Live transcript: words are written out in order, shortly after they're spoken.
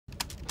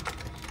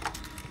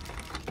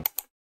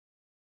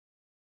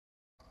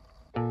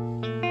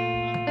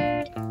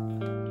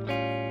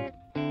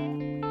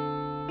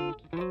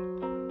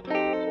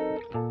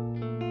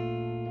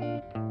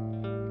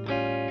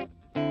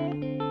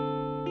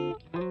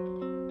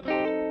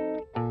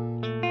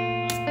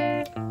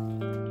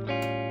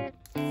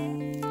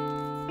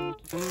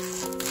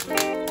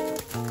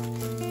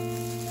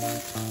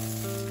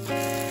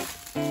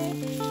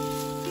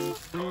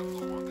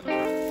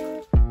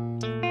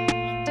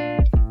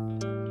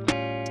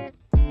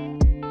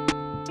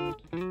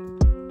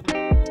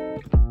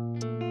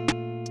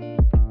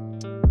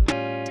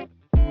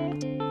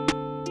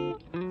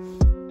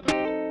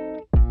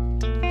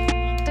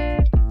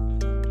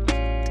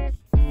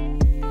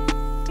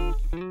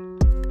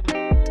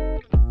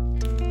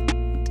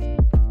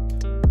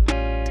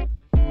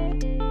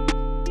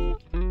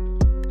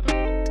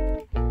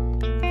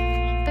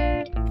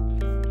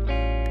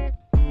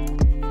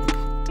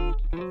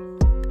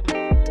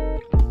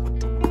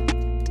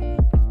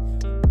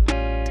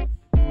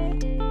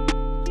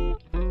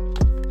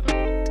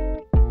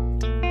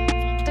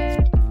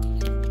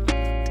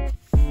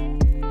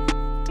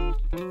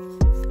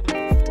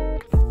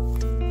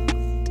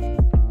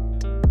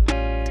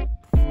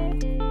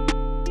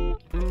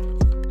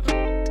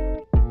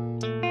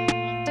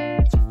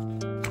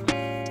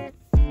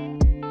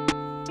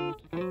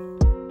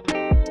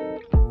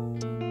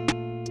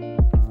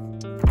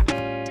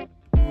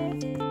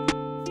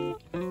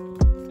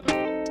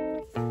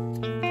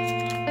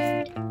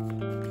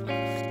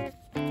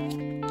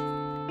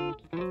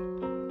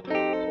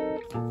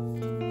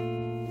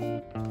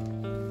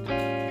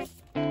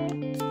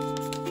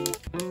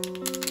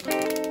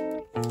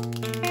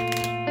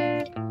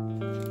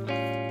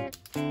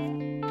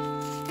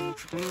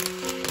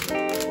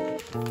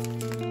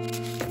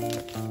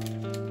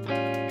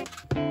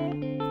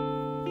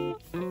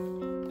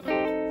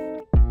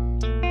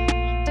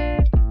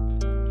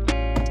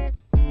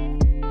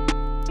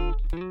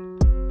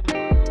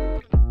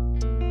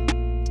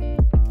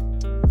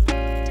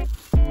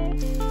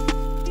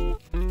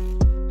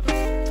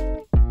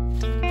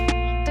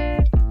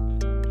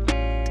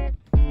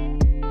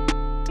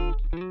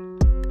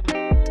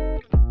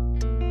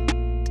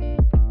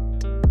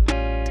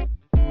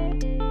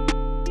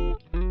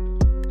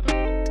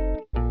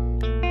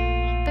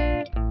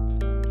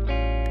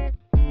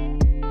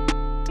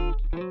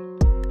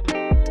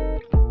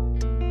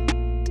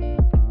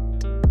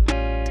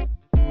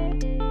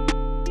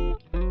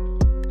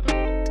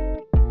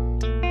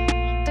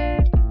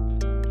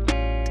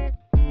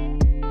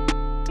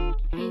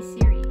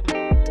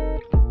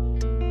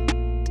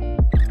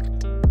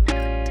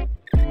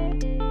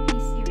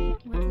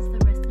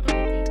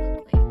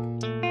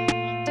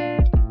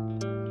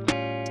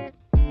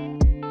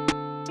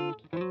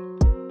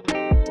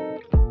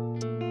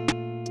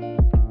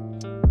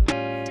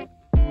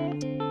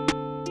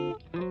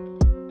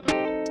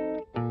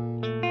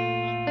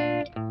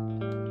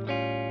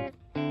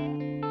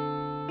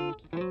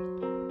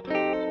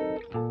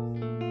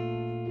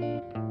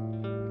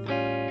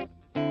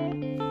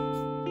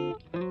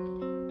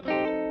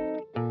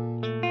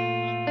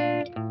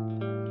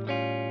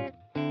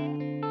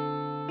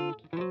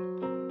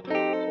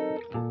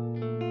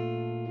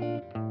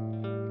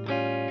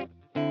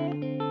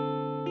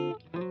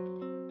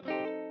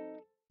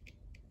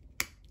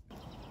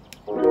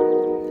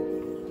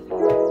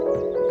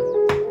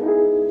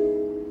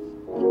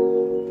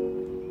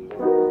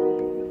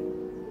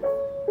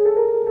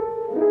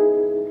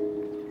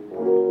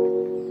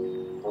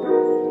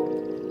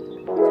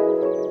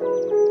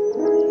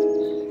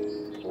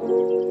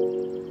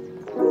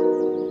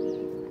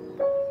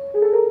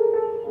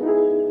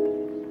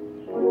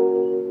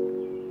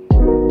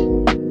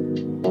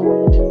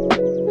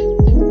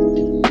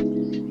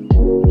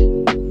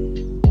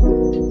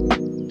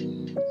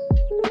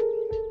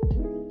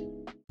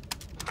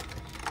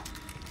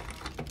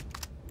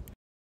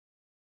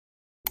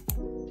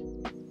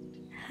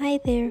Hi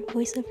there,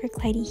 voiceover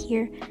Clytie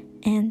here,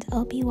 and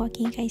I'll be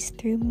walking you guys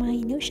through my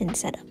Notion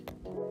setup.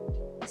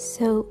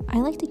 So I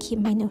like to keep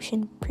my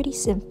Notion pretty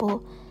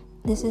simple.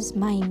 This is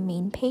my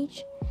main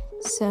page,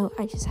 so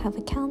I just have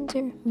a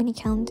calendar, mini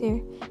calendar,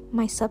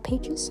 my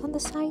subpages on the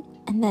side,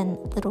 and then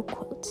little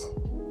quotes.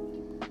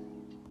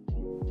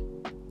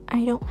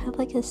 I don't have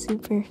like a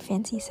super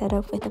fancy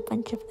setup with a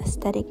bunch of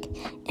aesthetic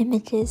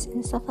images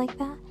and stuff like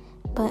that,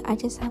 but I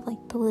just have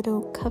like the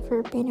little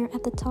cover banner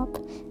at the top,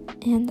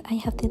 and I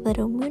have the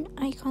little moon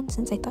icon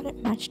since I thought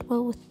it matched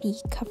well with the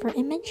cover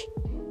image.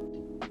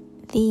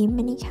 The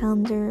mini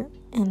calendar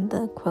and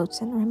the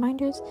quotes and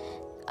reminders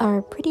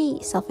are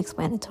pretty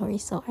self-explanatory,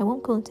 so I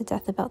won't go into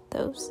depth about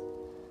those.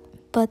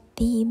 But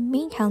the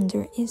main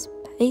calendar is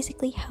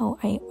basically how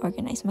I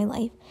organize my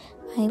life.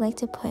 I like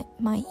to put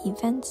my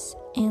events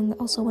and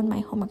also when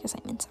my homework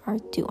assignments are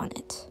due on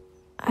it.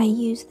 I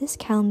use this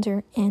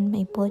calendar and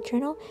my bullet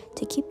journal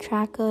to keep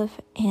track of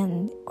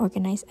and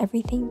organize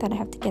everything that I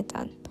have to get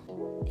done.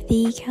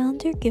 The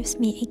calendar gives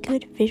me a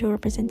good visual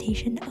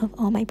representation of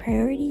all my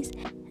priorities,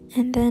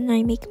 and then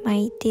I make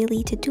my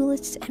daily to-do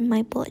lists in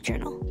my bullet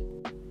journal.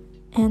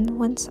 And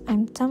once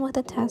I'm done with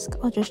a task,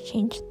 I'll just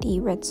change the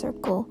red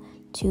circle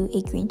to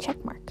a green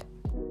check mark.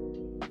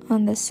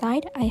 On the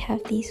side, I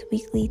have these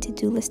weekly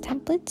to-do list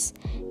templates,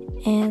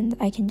 and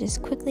I can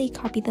just quickly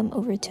copy them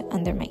over to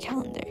under my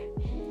calendar.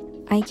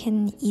 I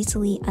can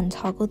easily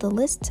untoggle the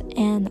list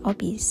and I'll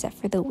be set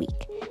for the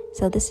week.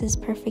 So this is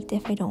perfect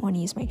if I don't want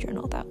to use my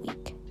journal that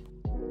week.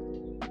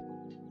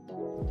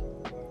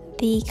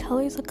 The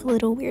colors look a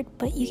little weird,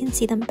 but you can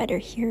see them better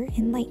here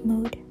in light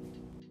mode.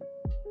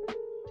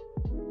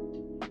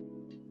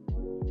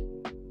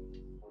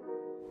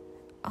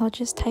 I'll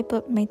just type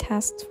up my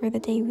tasks for the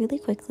day really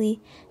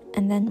quickly,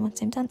 and then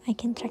once I'm done, I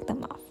can check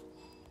them off.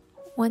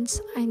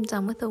 Once I'm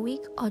done with a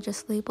week, I'll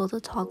just label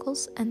the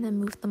toggles and then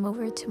move them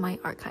over to my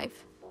archive.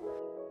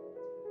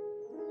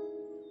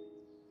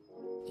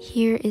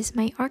 Here is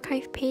my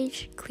archive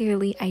page.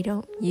 Clearly, I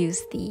don't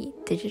use the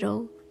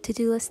digital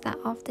to-do list that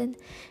often,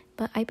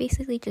 but I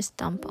basically just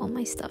dump all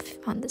my stuff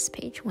on this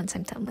page once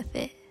I'm done with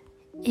it.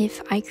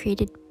 If I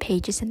created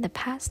pages in the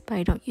past but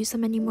I don't use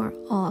them anymore,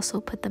 I'll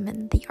also put them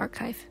in the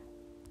archive.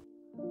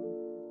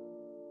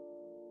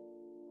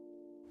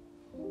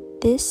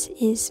 This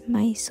is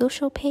my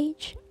social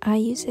page. I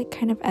use it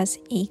kind of as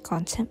a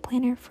content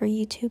planner for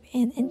YouTube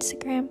and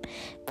Instagram,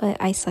 but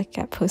I suck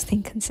at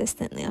posting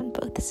consistently on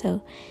both,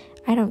 so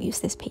I don't use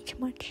this page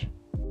much.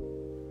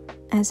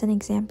 As an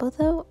example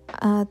though,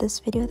 this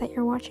video that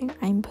you're watching,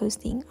 I'm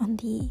posting on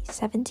the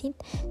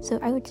 17th, so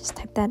I would just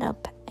type that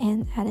up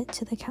and add it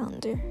to the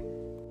calendar.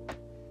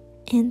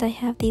 And I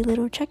have the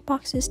little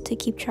checkboxes to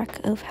keep track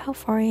of how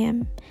far I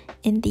am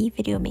in the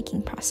video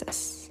making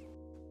process.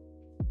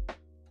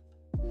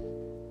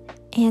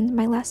 And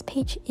my last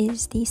page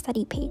is the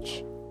study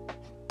page.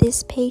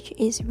 This page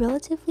is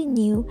relatively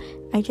new.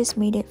 I just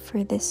made it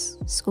for this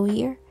school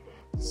year,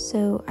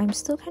 so I'm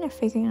still kind of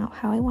figuring out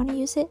how I want to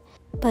use it.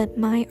 But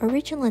my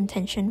original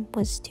intention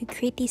was to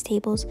create these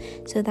tables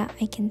so that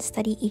I can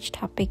study each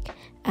topic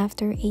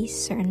after a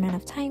certain amount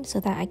of time so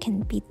that I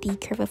can beat the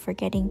curve of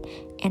forgetting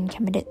and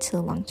commit it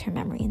to long-term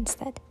memory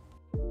instead.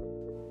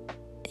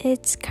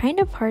 It's kind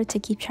of hard to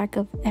keep track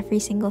of every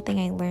single thing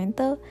I learned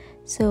though,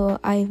 so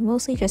I've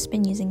mostly just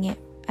been using it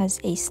as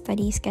a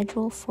study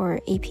schedule for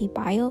AP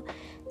Bio,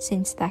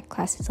 since that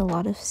class is a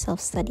lot of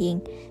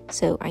self-studying,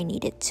 so I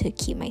needed to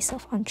keep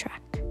myself on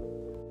track.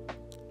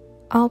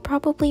 I'll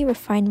probably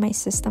refine my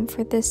system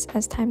for this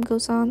as time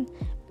goes on,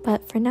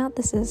 but for now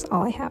this is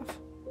all I have.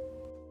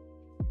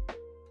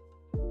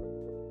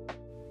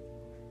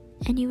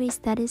 Anyways,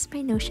 that is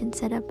my Notion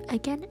setup.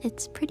 Again,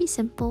 it's pretty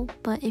simple,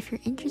 but if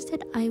you're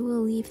interested, I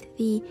will leave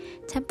the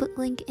template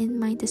link in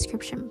my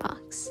description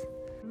box.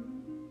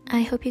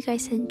 I hope you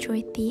guys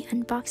enjoyed the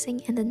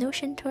unboxing and the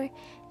Notion tour.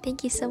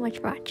 Thank you so much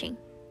for watching.